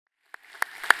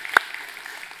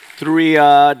Three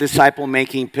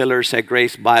disciple-making pillars at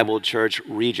Grace Bible Church: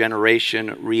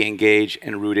 regeneration, re-engage,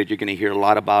 and rooted. You're going to hear a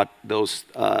lot about those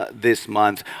this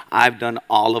month. I've done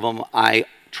all of them. I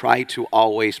try to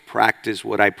always practice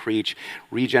what I preach.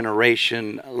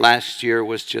 Regeneration last year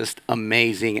was just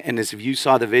amazing. And as if you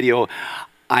saw the video,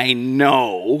 I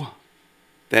know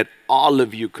that all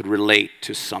of you could relate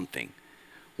to something.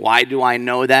 Why do I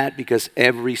know that? Because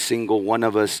every single one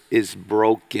of us is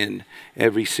broken.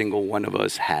 Every single one of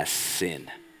us has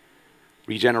sin.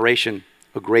 Regeneration,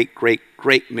 a great, great,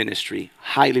 great ministry.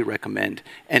 Highly recommend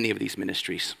any of these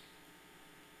ministries.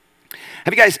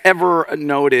 Have you guys ever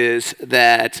noticed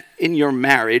that in your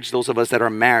marriage, those of us that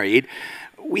are married,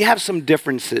 we have some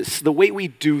differences. The way we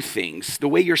do things, the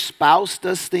way your spouse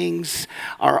does things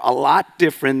are a lot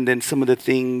different than some of the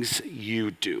things you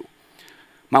do.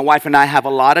 My wife and I have a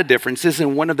lot of differences,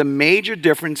 and one of the major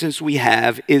differences we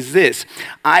have is this.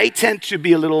 I tend to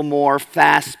be a little more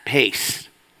fast-paced.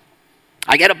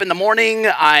 I get up in the morning,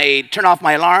 I turn off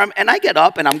my alarm, and I get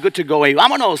up and I'm good to go.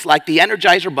 Vámonos, like the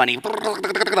Energizer Bunny,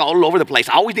 all over the place.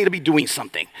 I always need to be doing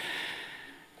something.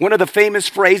 One of the famous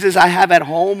phrases I have at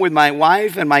home with my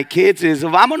wife and my kids is,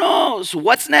 vámonos,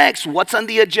 what's next? What's on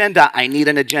the agenda? I need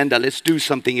an agenda. Let's do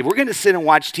something. If we're going to sit and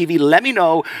watch TV, let me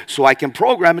know so I can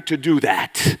program it to do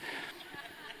that.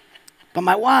 But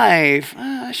my wife,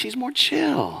 she's more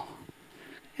chill.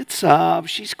 It's up.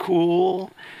 She's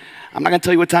cool. I'm not going to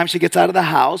tell you what time she gets out of the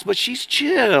house, but she's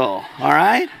chill, all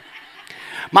right?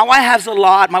 My wife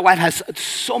has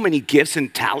so many gifts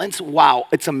and talents. Wow,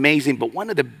 it's amazing. But one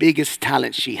of the biggest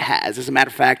talents she has, as a matter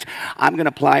of fact, I'm going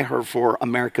to apply her for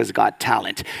America's Got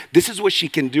Talent. This is what she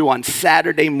can do on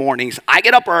Saturday mornings. I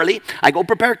get up early, I go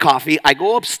prepare coffee, I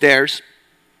go upstairs,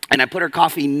 and I put her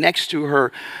coffee next to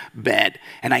her bed.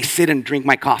 And I sit and drink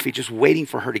my coffee just waiting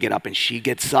for her to get up. And she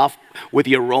gets up with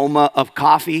the aroma of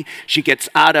coffee. She gets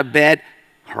out of bed.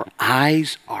 Her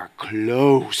eyes are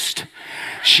closed.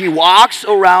 She walks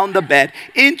around the bed,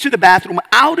 into the bathroom,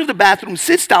 out of the bathroom,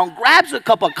 sits down, grabs a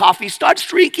cup of coffee, starts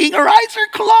drinking. Her eyes are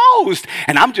closed.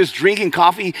 And I'm just drinking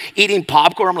coffee, eating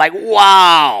popcorn. I'm like,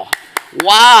 wow.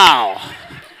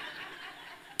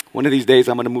 One of these days,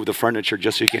 I'm going to move the furniture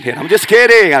just so you can hit. I'm just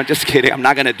kidding. I'm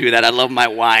not going to do that. I love my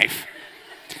wife.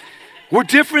 We're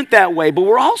different that way, but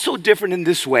we're also different in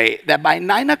this way, that by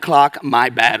 9 o'clock, my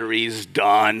battery's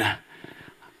done.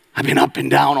 I've been up and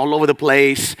down all over the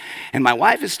place, and my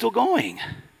wife is still going.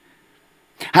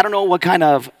 I don't know what kind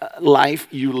of life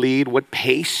you lead, what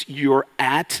pace you're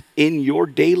at in your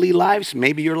daily lives.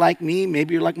 Maybe you're like me,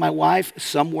 maybe you're like my wife,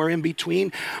 somewhere in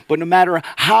between. But no matter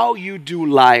how you do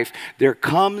life, there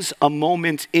comes a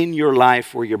moment in your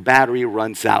life where your battery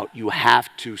runs out. You have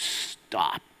to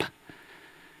stop.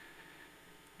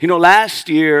 You know, last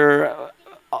year,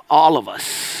 all of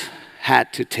us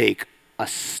had to take a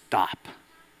stop.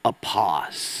 A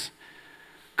pause.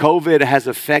 COVID has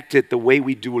affected the way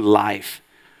we do life.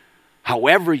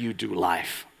 However you do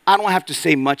life. I don't have to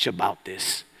say much about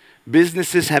this.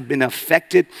 Businesses have been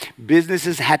affected.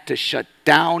 Businesses had to shut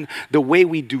down. The way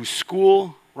we do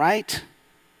school, right?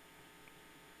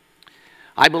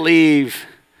 I believe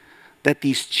that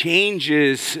these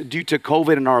changes due to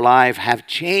COVID in our life have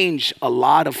changed a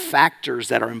lot of factors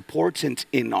that are important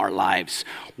in our lives.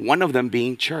 One of them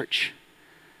being church.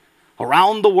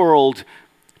 Around the world,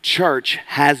 church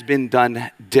has been done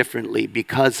differently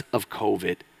because of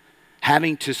COVID,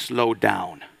 having to slow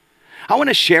down. I want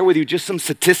to share with you just some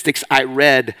statistics I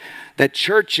read that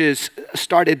churches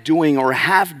started doing or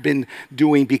have been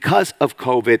doing because of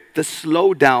COVID, the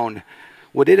slowdown,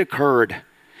 what it occurred.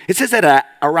 It says that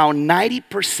around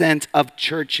 90% of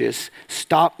churches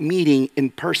stopped meeting in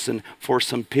person for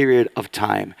some period of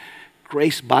time.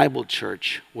 Grace Bible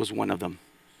Church was one of them.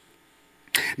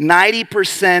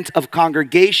 90% of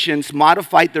congregations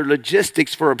modified their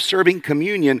logistics for observing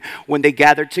communion when they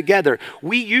gathered together.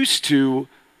 We used to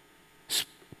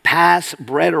pass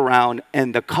bread around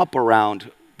and the cup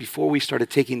around before we started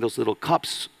taking those little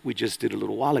cups we just did a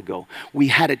little while ago. We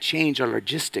had to change our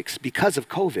logistics because of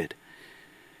COVID.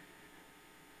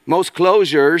 Most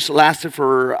closures lasted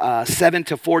for 7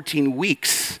 to 14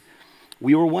 weeks.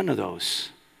 We were one of those.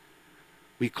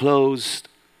 We closed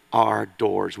our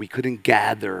doors. We couldn't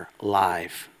gather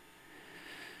live.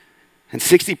 And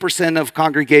 60% of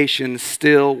congregations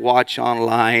still watch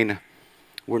online.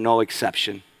 We're no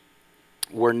exception.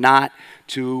 We're not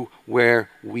to where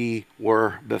we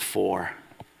were before.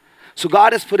 So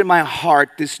God has put in my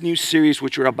heart this new series,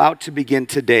 which we're about to begin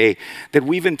today, that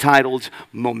we've entitled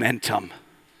Momentum.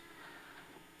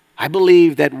 I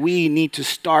believe that we need to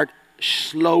start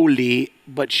slowly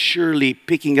but surely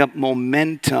picking up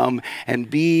momentum and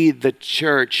be the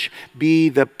church, be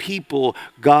the people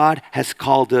God has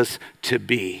called us to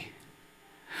be.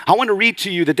 I want to read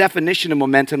to you the definition of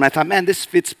momentum. I thought, man, this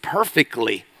fits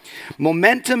perfectly.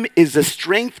 Momentum is a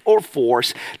strength or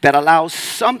force that allows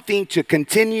something to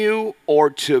continue or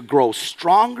to grow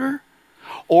stronger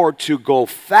or to go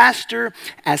faster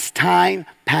as time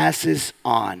passes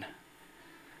on.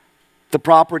 The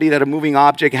property that a moving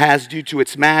object has due to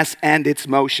its mass and its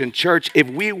motion. Church, if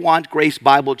we want Grace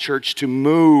Bible Church to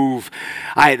move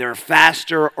either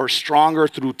faster or stronger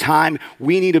through time,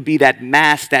 we need to be that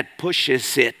mass that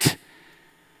pushes it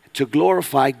to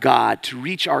glorify God, to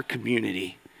reach our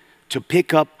community, to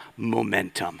pick up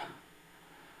momentum.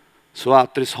 So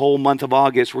out this whole month of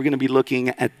August, we're going to be looking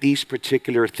at these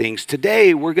particular things.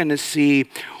 Today, we're going to see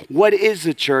what is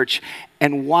the church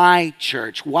and why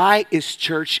church. Why is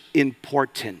church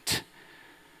important?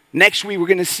 Next week, we're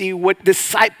going to see what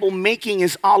disciple making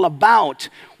is all about.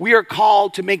 We are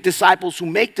called to make disciples who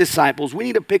make disciples. We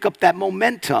need to pick up that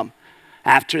momentum.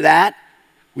 After that,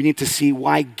 we need to see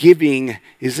why giving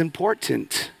is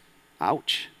important.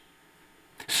 Ouch.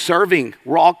 Serving.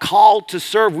 We're all called to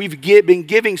serve. We've been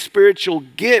giving spiritual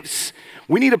gifts.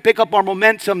 We need to pick up our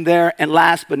momentum there. And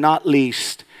last but not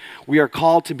least, we are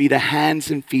called to be the hands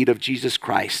and feet of Jesus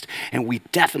Christ. And we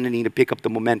definitely need to pick up the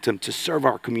momentum to serve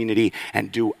our community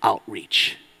and do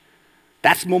outreach.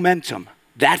 That's momentum.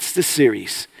 That's the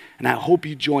series. And I hope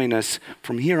you join us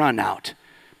from here on out,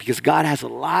 because God has a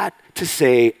lot to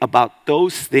say about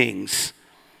those things,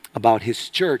 about His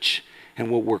church and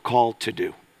what we're called to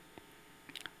do.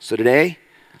 So today,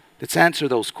 let's answer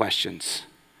those questions.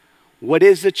 What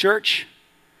is the church?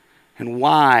 And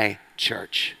why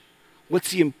church? What's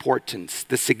the importance,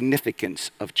 the significance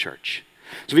of church?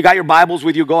 So if you got your Bibles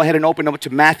with you, go ahead and open up to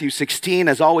Matthew 16.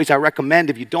 As always, I recommend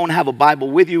if you don't have a Bible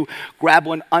with you, grab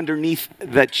one underneath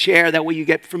the chair. That way you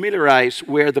get familiarized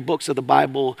where the books of the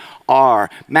Bible are.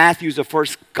 Matthew's the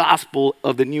first gospel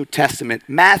of the New Testament.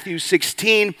 Matthew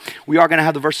 16, we are going to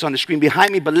have the verses on the screen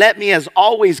behind me, but let me, as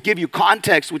always, give you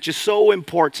context, which is so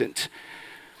important.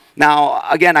 Now,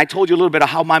 again, I told you a little bit of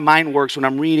how my mind works when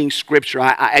I'm reading scripture.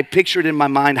 I pictured in my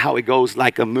mind how it goes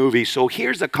like a movie. So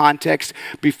here's the context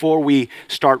before we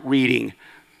start reading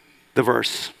the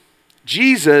verse.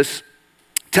 Jesus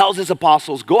tells his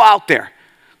apostles, go out there,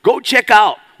 go check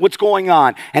out what's going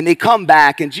on. And they come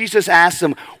back and Jesus asks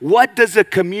them, what does the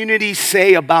community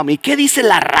say about me? ¿Qué dice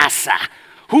la raza?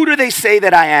 Who do they say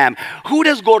that I am? Who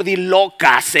does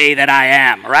Gordiloca say that I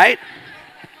am, right?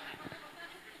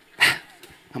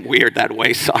 I'm weird that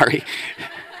way, sorry.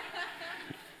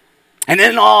 And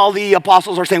then all the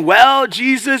apostles are saying, well,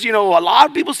 Jesus, a lot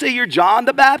of people say you're John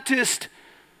the Baptist.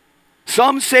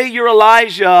 Some say you're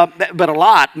Elijah,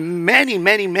 but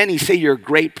many say you're a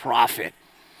great prophet.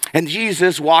 And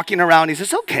Jesus walking around, he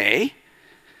says, okay,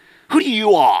 who do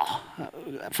you all?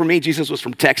 For me, Jesus was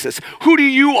from Texas. Who do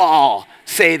you all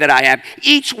say that I am?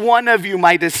 Each one of you,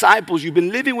 my disciples, you've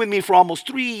been living with me for almost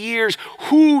 3 years.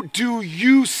 Who do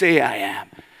you say I am?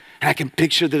 And I can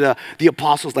picture the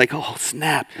apostles like, oh,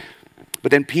 snap.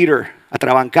 But then Peter,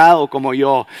 atrabancado como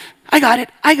yo, I got it.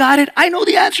 I know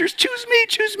the answers. Choose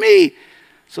me.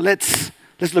 So let's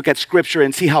look at scripture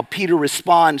and see how Peter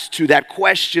responds to that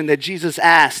question that Jesus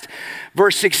asked.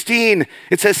 Verse 16,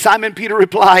 it says, Simon Peter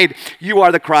replied, you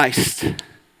are the Christ,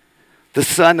 the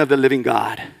Son of the living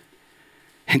God.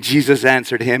 And Jesus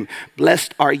answered him,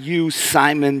 blessed are you,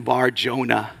 Simon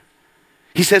Bar-Jonah.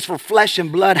 He says, for flesh and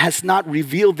blood has not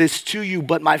revealed this to you,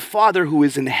 but my Father who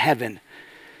is in heaven.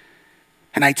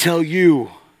 And I tell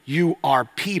you, you are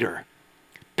Peter,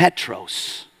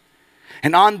 Petros.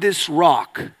 And on this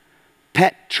rock,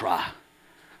 Petra,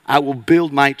 I will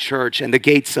build my church, and the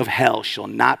gates of hell shall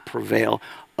not prevail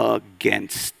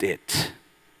against it.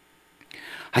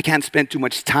 I can't spend too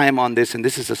much time on this, and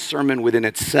this is a sermon within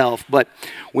itself, but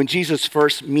when Jesus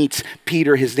first meets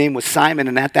Peter, his name was Simon,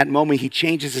 and at that moment he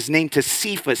changes his name to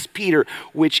Cephas, Peter,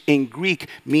 which in Greek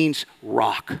means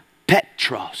rock,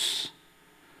 Petros.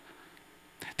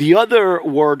 The other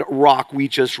word rock we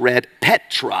just read,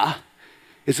 Petra,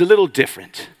 is a little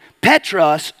different.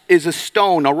 Petros is a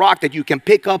stone, a rock that you can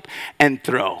pick up and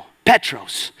throw.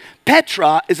 Petros.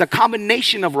 Petra is a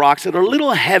combination of rocks that are a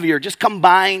little heavier, just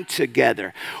combined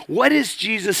together. What is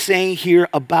Jesus saying here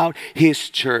about his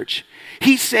church?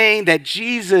 He's saying that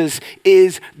Jesus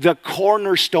is the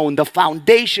cornerstone, the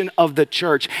foundation of the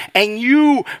church. And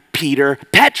you, Peter,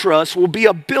 Petros, will be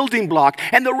a building block.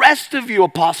 And the rest of you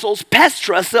apostles,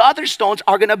 Petros, the other stones,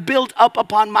 are going to build up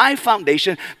upon my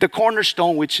foundation, the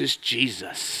cornerstone, which is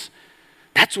Jesus.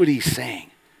 That's what he's saying.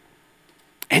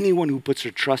 Anyone who puts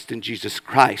their trust in Jesus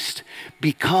Christ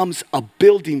becomes a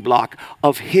building block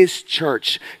of his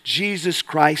church, Jesus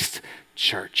Christ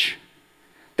Church.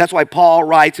 That's why Paul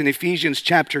writes in Ephesians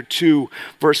chapter 2,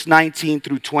 verse 19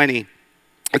 through 20.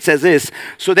 It says this,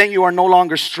 so then you are no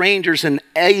longer strangers and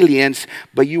aliens,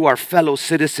 but you are fellow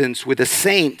citizens with the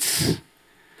saints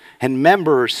and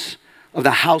members of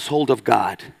the household of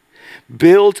God,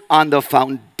 built on the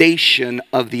foundation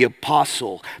of the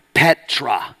apostle,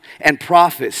 Petra, and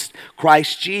prophets,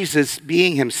 Christ Jesus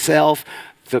being himself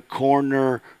the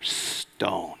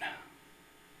cornerstone.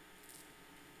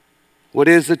 What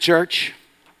is the church?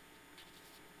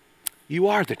 You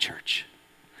are the church.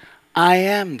 I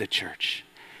am the church.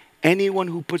 Anyone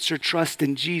who puts their trust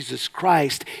in Jesus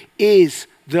Christ is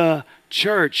the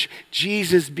church,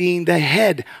 Jesus being the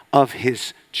head of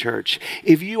his church.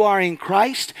 If you are in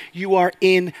Christ, you are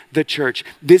in the church.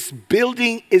 This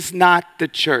building is not the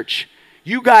church.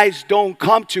 You guys don't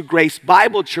come to Grace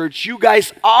Bible Church. You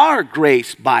guys are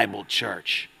Grace Bible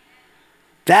Church.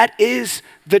 That is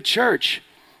the church.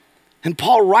 And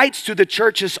Paul writes to the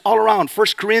churches all around. 1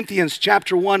 Corinthians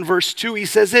chapter 1, verse 2, he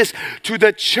says this, to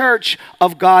the church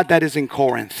of God that is in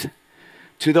Corinth,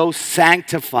 to those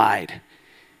sanctified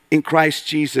in Christ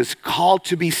Jesus, called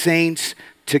to be saints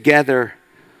together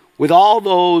with all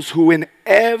those who in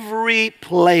every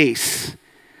place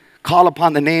call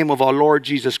upon the name of our Lord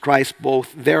Jesus Christ,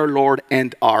 both their Lord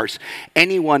and ours.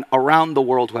 Anyone around the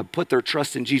world who have put their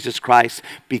trust in Jesus Christ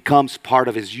becomes part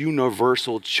of his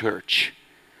universal church.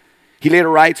 He later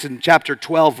writes in chapter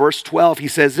 12, verse 12, he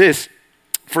says this,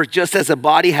 for just as a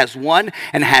body has one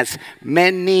and has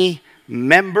many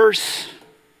members,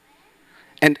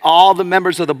 and all the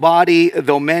members of the body,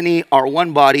 though many, are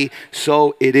one body,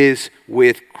 so it is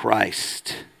with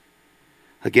Christ.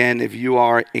 Again, if you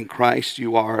are in Christ,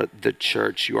 you are the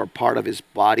church. You are part of his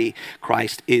body.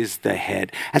 Christ is the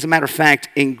head. As a matter of fact,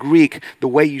 in Greek, the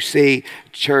way you say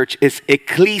church is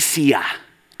ekklesia.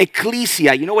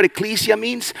 Ecclesia, you know what ecclesia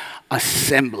means?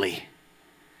 Assembly.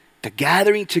 The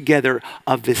gathering together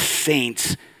of the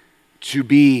saints to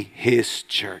be his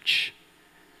church.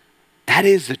 That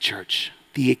is the church,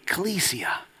 the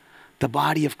ecclesia, the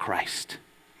body of Christ.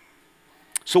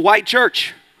 So why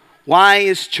church? Why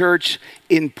is church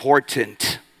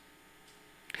important?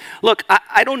 Look,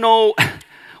 I don't know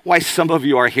why some of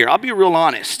you are here. I'll be real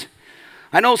honest.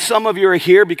 I know some of you are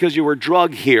here because you were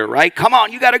drugged here, right? Come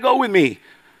on, you got to go with me.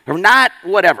 Or not,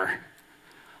 whatever.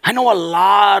 I know a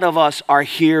lot of us are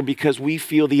here because we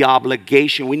feel the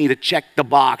obligation. We need to check the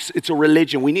box. It's a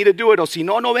religion. We need to do it. O si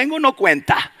no, no vengo, no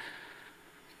cuenta.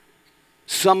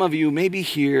 Some of you may be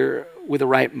here with the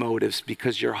right motives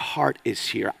because your heart is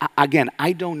here. Again,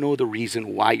 I don't know the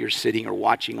reason why you're sitting or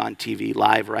watching on TV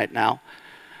live right now.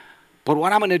 But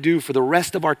what I'm going to do for the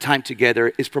rest of our time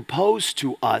together is propose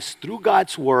to us through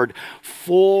God's word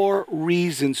 4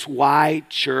 reasons why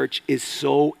church is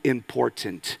so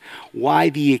important, why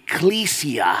the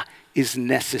ecclesia is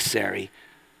necessary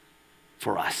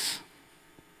for us.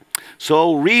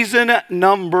 So reason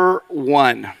number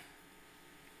 1,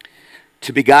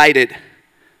 to be guided,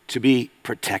 to be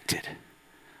protected.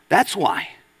 That's why.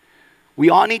 We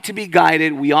all need to be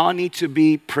guided. We all need to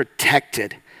be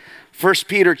protected. 1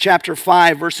 Peter chapter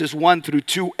 5, verses 1 through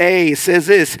 2a says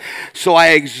this, so I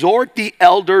exhort the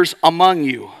elders among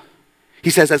you. He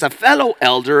says, as a fellow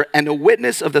elder and a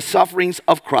witness of the sufferings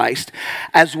of Christ,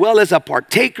 as well as a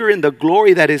partaker in the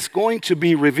glory that is going to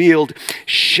be revealed,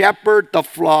 shepherd the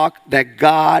flock that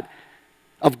God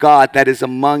that is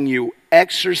among you,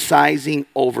 exercising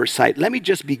oversight. Let me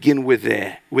just begin with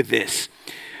this.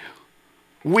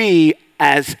 We,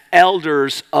 as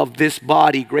elders of this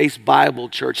body, Grace Bible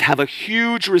Church, have a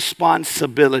huge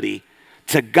responsibility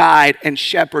to guide and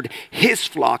shepherd his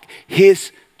flock,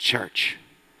 his church.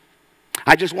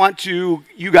 I just want you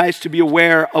guys to be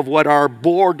aware of what our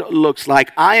board looks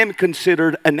like. I am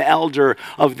considered an elder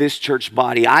of this church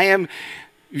body. I am,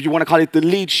 if you want to call it, the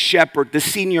lead shepherd, the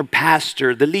senior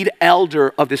pastor, the lead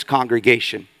elder of this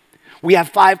congregation. We have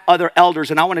 5 other elders,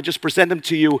 and I want to just present them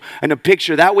to you in a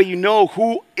picture. That way you know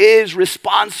who is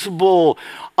responsible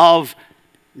of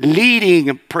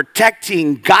leading,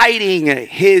 protecting, guiding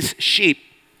his sheep.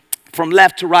 From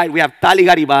left to right, we have Tali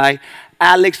Garibay,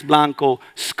 Alex Blanco,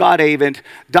 Scott Avent,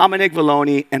 Dominic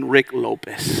Valloni, and Rick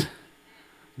Lopez.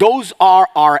 Those are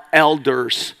our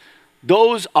elders.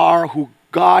 Those are who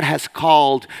God has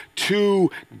called to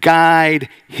guide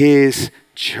his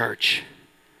church.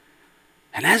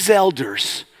 And as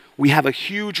elders, we have a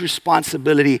huge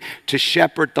responsibility to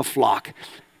shepherd the flock.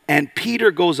 And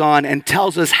Peter goes on and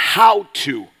tells us how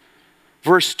to.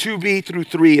 verse 2b through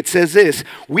 3, it says this: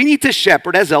 we need to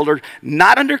shepherd as elders,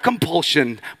 not under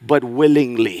compulsion, but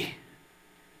willingly,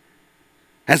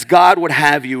 as God would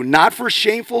have you, not for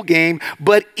shameful gain,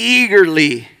 but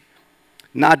eagerly,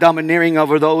 not domineering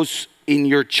over those in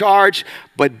your charge,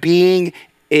 but being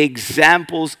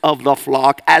examples of the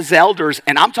flock. As elders,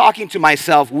 and I'm talking to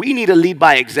myself, we need to lead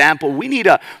by example. We need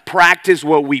to practice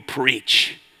what we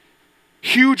preach.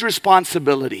 Huge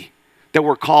responsibility that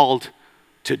we're called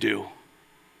to do.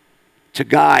 To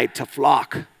guide, to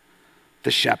flock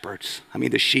the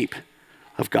sheep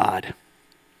of God.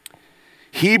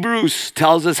 Hebrews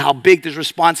tells us how big this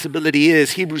responsibility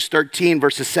is. Hebrews 13,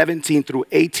 verses 17 through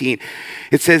 18.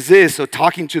 It says this, so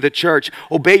talking to the church: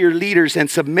 obey your leaders and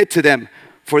submit to them,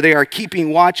 for they are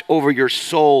keeping watch over your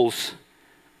souls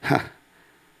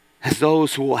as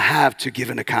those who will have to give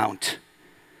an account.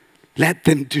 Let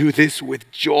them do this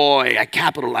with joy. I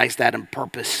capitalized that on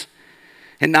purpose.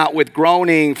 And not with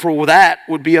groaning, for that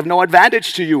would be of no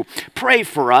advantage to you. Pray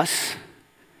for us,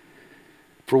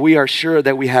 for we are sure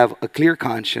that we have a clear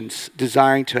conscience,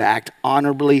 desiring to act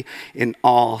honorably in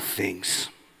all things.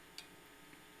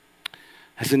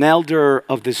 As an elder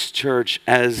of this church,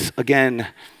 as, again,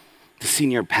 the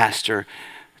senior pastor,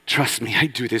 trust me, I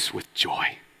do this with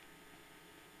joy.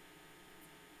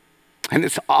 And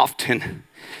it's often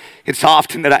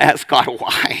that I ask God,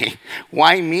 why?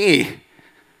 Why me?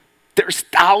 There's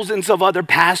thousands of other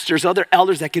pastors, other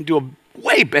elders that can do a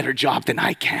way better job than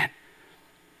I can.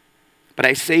 But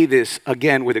I say this,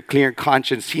 again, with a clear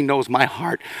conscience. He knows my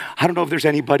heart. I don't know if there's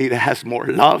anybody that has more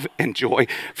love and joy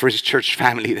for his church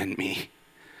family than me.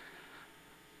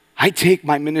 I take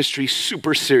my ministry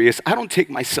super serious. I don't take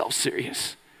myself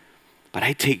serious. But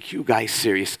I take you guys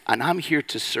serious, and I'm here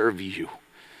to serve you.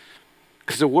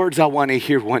 Because the words I want to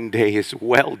hear one day is,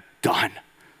 well done.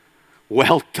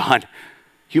 Well done.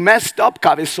 You messed up,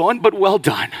 cabezón, but well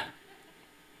done.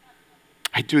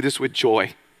 I do this with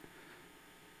joy.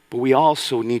 But we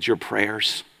also need your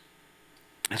prayers.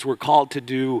 As we're called to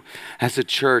do as a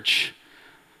church,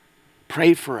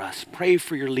 pray for us. Pray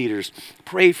for your leaders.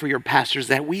 Pray for your pastors,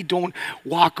 that we don't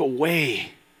walk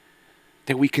away,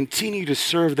 that we continue to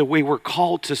serve the way we're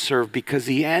called to serve, because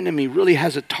the enemy really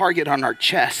has a target on our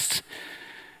chests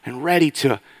and ready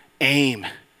to aim,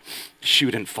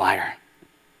 shoot, and fire.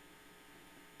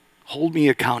 Hold me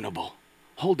accountable.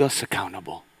 Hold us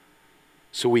accountable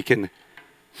so we can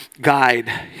guide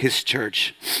his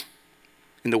church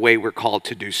in the way we're called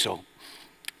to do so.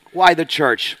 Why the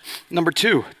church? Number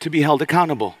 2, to be held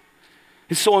accountable.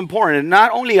 It's so important.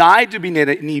 Not only I do need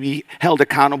to be held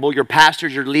accountable, your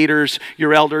pastors, your leaders,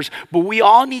 your elders, but we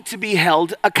all need to be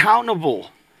held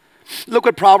accountable. Look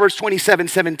what Proverbs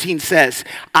 27:17 says.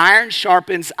 Iron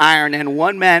sharpens iron, and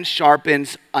one man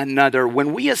sharpens another.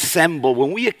 When we assemble,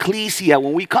 when we ecclesia,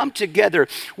 when we come together,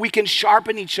 we can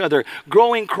sharpen each other,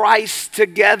 grow in Christ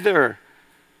together.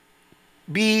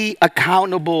 Be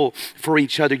accountable for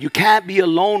each other. You can't be a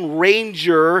lone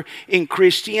ranger in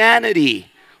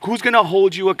Christianity. Who's going to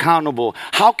hold you accountable?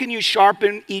 How can you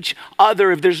sharpen each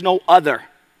other if there's no other?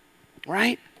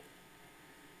 Right?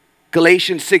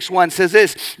 Galatians 6:1 says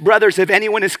this: brothers, if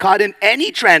anyone is caught in any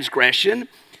transgression,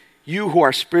 you who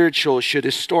are spiritual should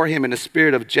restore him in a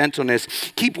spirit of gentleness.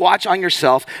 Keep watch on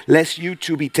yourself, lest you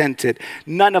too be tempted.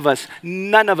 None of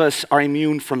us are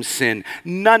immune from sin.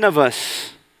 None of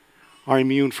us are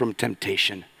immune from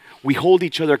temptation. We hold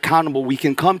each other accountable. We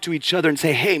can come to each other and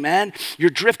say, hey man, you're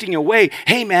drifting away.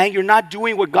 Hey man, you're not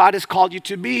doing what God has called you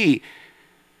to be.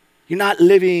 You're not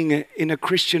living in a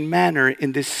Christian manner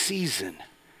in this season.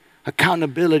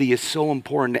 Accountability is so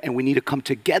important, and we need to come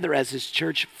together as his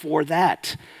church for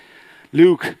that.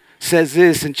 Luke says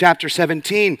this in chapter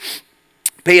 17,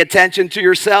 pay attention to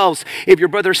yourselves. If your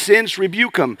brother sins,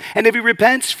 rebuke him, and if he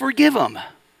repents, forgive him.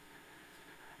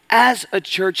 As a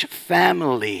church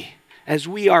family, as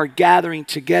we are gathering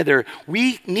together,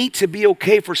 we need to be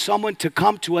okay for someone to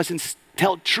come to us and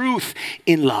tell truth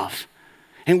in love.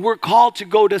 And we're called to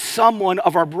go to someone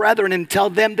of our brethren and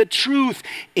tell them the truth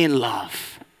in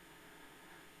love.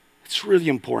 It's really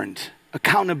important.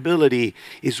 Accountability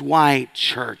is why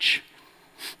church,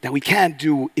 that we can't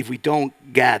do if we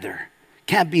don't gather.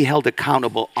 Can't be held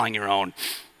accountable on your own.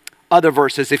 Other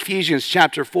verses, Ephesians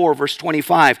chapter 4, verse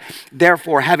 25.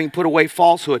 Therefore, having put away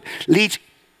falsehood,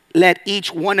 let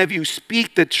each one of you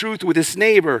speak the truth with his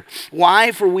neighbor.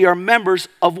 Why? For we are members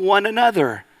of one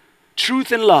another.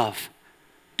 Truth and love.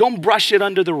 Don't brush it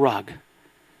under the rug.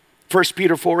 1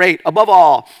 Peter 4:8. Above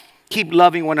all, keep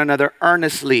loving one another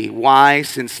earnestly. Why?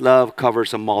 Since love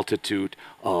covers a multitude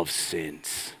of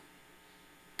sins.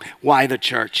 Why the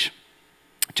church?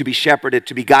 to be shepherded,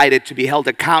 to be guided, to be held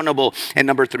accountable, and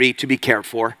number 3, to be cared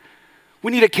for.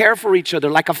 We need to care for each other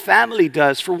like a family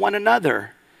does for one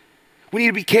another. We need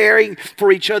to be caring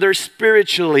for each other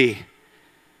spiritually.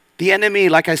 The enemy,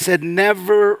 like I said,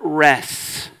 never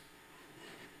rests.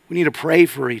 We need to pray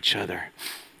for each other.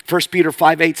 1 Peter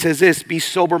 5:8 says this, be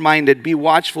sober-minded, be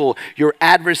watchful. Your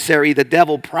adversary, the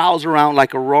devil, prowls around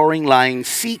like a roaring lion,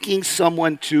 seeking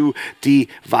someone to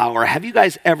devour. Have you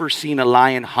guys ever seen a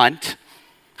lion hunt?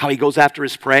 How he goes after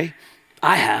his prey?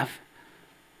 I have.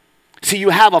 See, you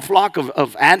have a flock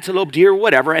of antelope, deer,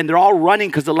 whatever, and they're all running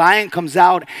because the lion comes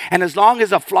out. And as long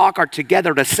as a flock are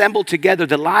together, assembled together,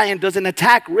 the lion doesn't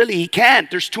attack. Really, he can't.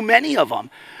 There's too many of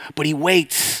them. But he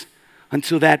waits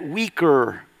until that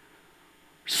weaker,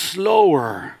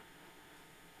 slower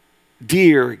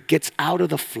deer gets out of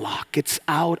the flock, gets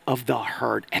out of the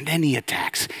herd, and then he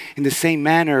attacks. In the same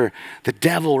manner, the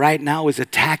devil right now is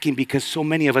attacking because so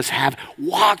many of us have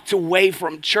walked away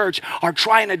from church, are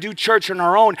trying to do church on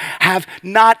our own, have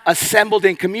not assembled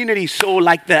in community. So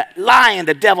like the lion,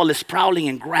 the devil is prowling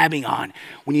and grabbing on.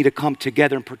 We need to come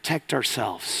together and protect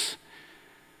ourselves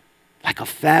like a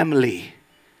family.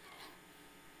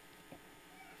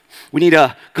 We need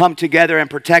to come together and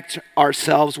protect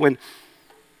ourselves when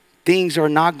things are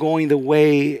not going the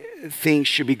way things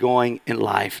should be going in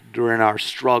life, during our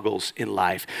struggles in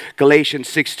life. Galatians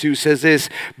 6:2 says this,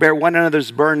 bear one another's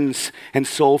burdens and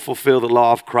so fulfill the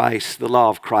law of Christ. The law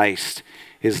of Christ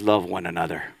is love one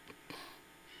another.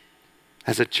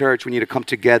 As a church, we need to come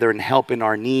together and help in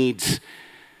our needs.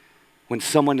 When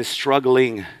someone is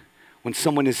struggling, when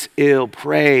someone is ill,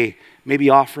 pray,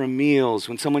 maybe offer them meals.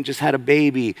 When someone just had a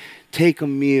baby, take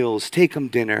them meals, take them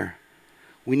dinner.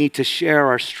 We need to share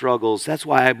our struggles. That's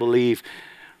why I believe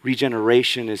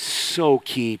regeneration is so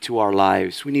key to our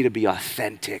lives. We need to be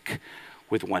authentic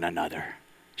with one another,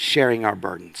 sharing our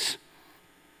burdens.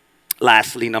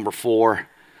 Lastly, number 4,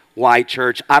 why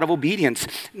church? Out of obedience,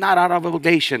 not out of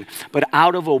obligation, but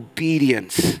out of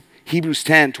obedience. Hebrews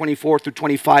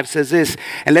 10:24-25 says this,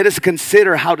 and let us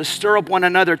consider how to stir up one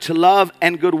another to love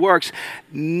and good works,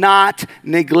 not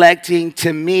neglecting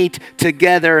to meet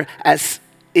together as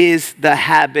is the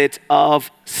habit of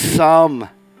some,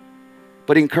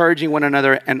 but encouraging one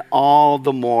another, and all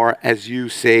the more as you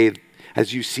see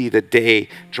the day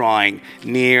drawing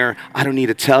near. I don't need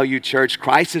to tell you, church,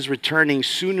 Christ is returning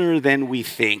sooner than we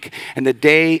think, and the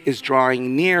day is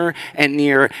drawing near and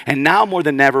near, and now more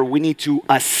than ever, we need to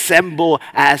assemble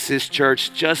as His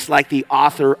church, just like the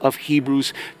author of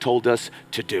Hebrews told us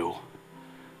to do.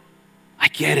 I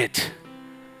get it.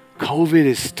 COVID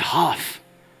is tough.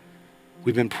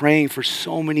 We've been praying for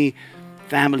so many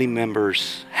family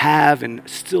members, have and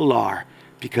still are,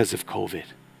 because of COVID.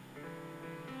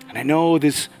 And I know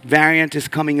this variant is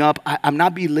coming up. I'm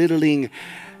not belittling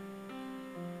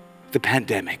the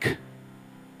pandemic.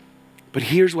 But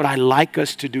here's what I like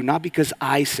us to do, not because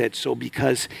I said so,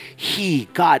 because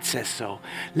God says so.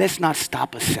 Let's not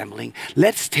stop assembling.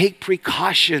 Let's take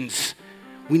precautions.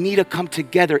 We need to come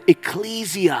together.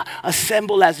 Ecclesia,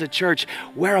 assemble as a church.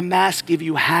 Wear a mask if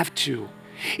you have to.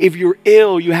 If you're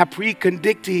ill, you have you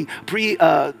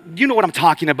know what I'm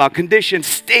talking about, conditions,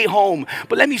 stay home.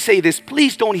 But let me say this,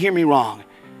 please don't hear me wrong.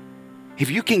 If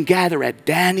you can gather at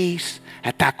Danny's,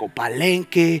 at Taco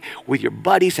Palenque, with your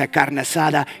buddies at Carne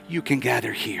Asada, you can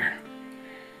gather here.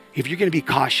 If you're going to be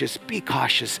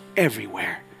cautious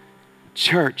everywhere.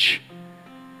 Church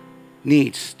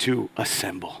needs to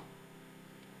assemble.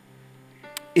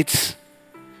 It's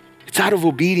out of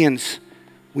obedience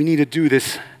we need to do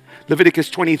this. Leviticus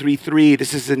 23:3,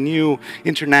 this is a new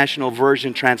international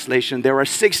version translation. There are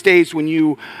 6 days when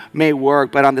you may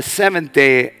work, but on the 7th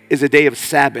day is a day of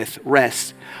Sabbath,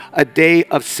 rest, a day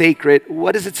of sacred,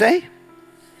 what does it say?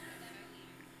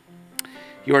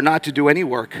 You are not to do any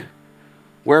work.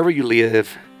 Wherever you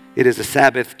live, it is a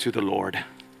Sabbath to the Lord.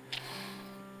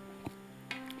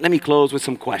 Let me close with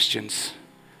some questions.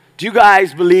 Do you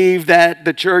guys believe that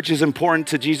the church is important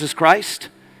to Jesus Christ?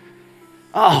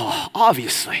 Oh,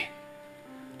 obviously.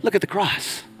 Look at the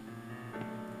cross.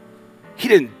 He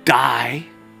didn't die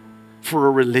for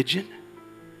a religion.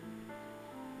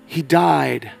 He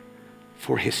died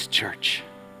for His church.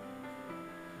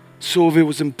 So if it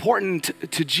was important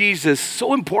to Jesus,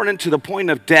 so important to the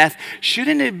point of death,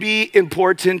 shouldn't it be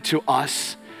important to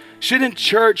us? Shouldn't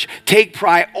church take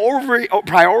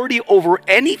priority over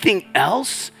anything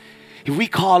else? If we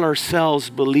call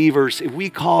ourselves believers, if we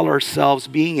call ourselves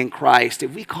being in Christ,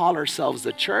 if we call ourselves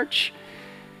the church,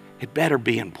 it better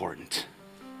be important.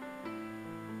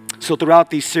 So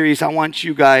throughout these series, I want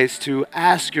you guys to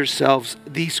ask yourselves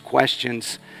these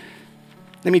questions.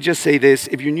 Let me just say this.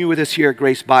 If you're new with us here at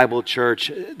Grace Bible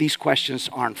Church, these questions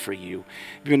aren't for you.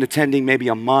 If you've been attending maybe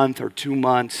a month or 2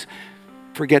 months,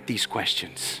 forget these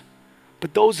questions.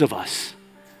 But those of us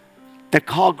that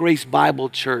call Grace Bible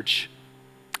Church,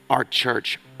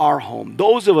 our home,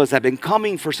 those of us that have been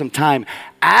coming for some time,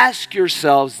 ask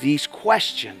yourselves these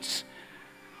questions.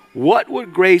 What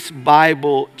would Grace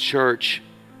Bible Church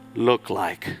look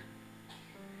like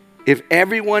if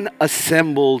everyone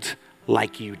assembled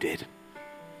like you did?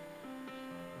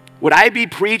 Would I be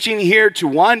preaching here to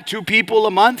 1, 2 people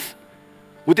a month?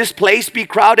 Would this place be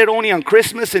crowded only on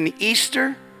Christmas and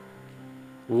Easter?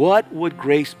 What would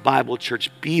Grace Bible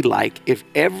Church be like if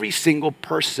every single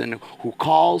person who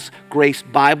calls Grace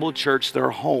Bible Church their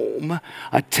home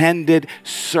attended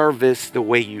service the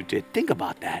way you did? Think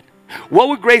about that. What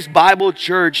would Grace Bible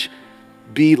Church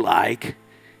be like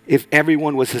if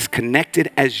everyone was as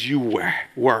connected as you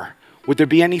were? Would there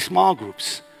be any small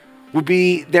groups? Would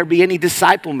there be any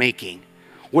disciple making?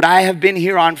 Would I have been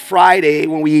here on Friday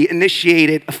when we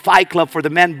initiated a fight club for the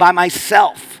men by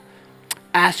myself?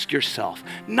 Ask yourself,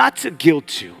 not to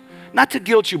guilt you,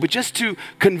 but just to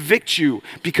convict you,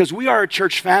 because we are a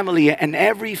church family and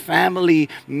every family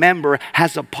member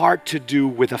has a part to do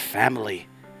with a family.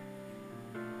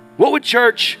 What would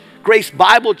Grace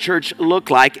Bible Church look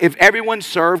like if everyone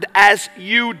served as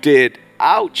you did?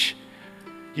 Ouch.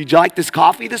 You like this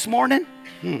coffee this morning?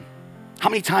 How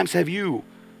many times have you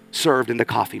served in the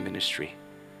coffee ministry?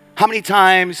 How many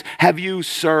times have you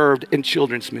served in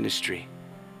children's ministry?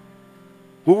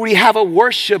 Will we have a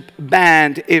worship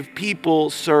band if people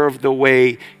serve the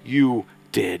way you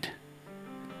did?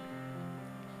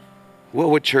 What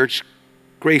would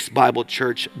Grace Bible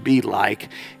Church be like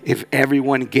if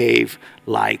everyone gave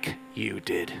like you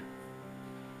did?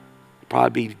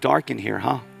 Probably be dark in here,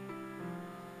 huh?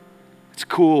 It's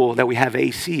cool that we have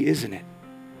AC, isn't it?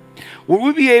 Will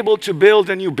we be able to build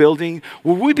a new building?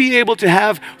 Will we be able to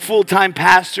have full-time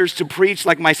pastors to preach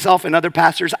like myself and other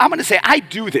pastors? I'm going to say, I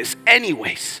do this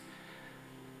anyways.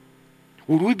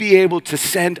 Would we be able to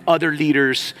send other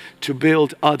leaders to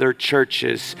build other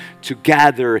churches to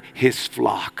gather his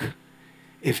flock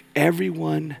if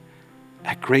everyone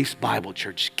at Grace Bible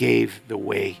Church gave the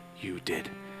way you did?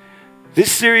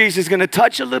 This series is going to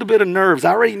touch a little bit of nerves.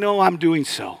 I already know I'm doing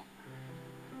so.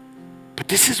 But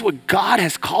this is what God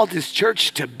has called his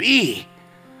church to be.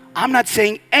 I'm not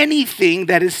saying anything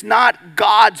that is not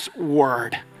God's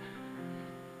word.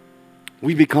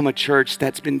 We become a church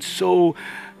that's been so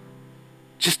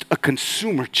just a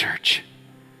consumer church.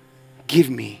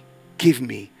 Give me,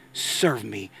 serve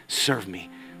me, serve me.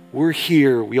 We're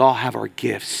here, we all have our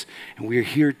gifts, and we're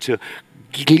here to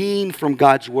glean from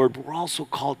God's word, but we're also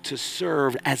called to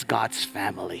serve as God's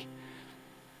family.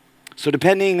 So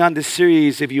depending on this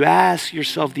series, if you ask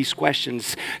yourself these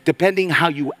questions, depending how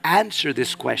you answer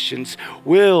these questions,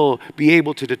 we'll be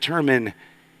able to determine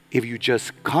if you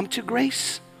just come to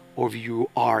grace or if you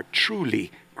are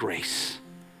truly grace.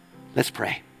 Let's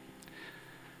pray.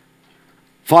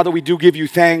 Father, we do give you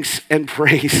thanks and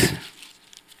praise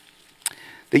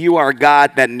that you are a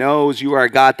God that knows, you are a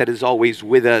God that is always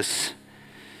with us.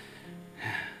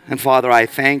 And Father, I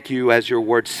thank you, as your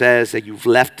word says, that you've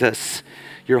left us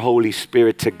your Holy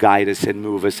Spirit to guide us and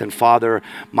move us. And Father,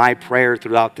 my prayer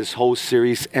throughout this whole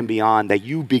series and beyond, that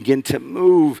you begin to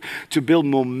move, to build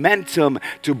momentum,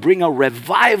 to bring a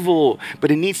revival,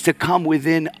 but it needs to come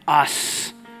within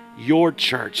us, your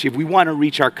church. If we want to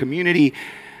reach our community,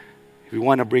 if we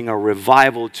want to bring a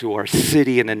revival to our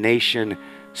city and a nation,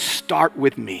 start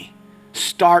with me.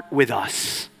 Start with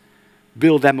us.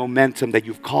 Build that momentum that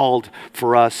you've called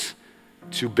for us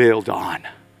to build on.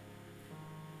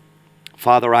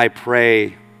 Father, I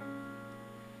pray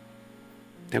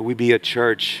that we be a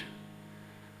church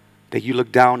that you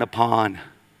look down upon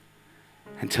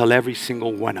and tell every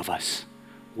single one of us,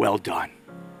 well done,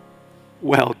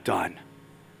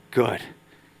 good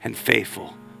and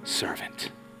faithful servant.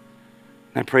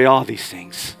 And I pray all these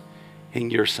things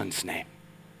in your Son's name.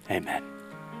 Amen.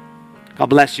 God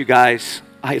bless you guys.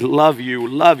 I love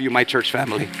you, my church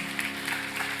family.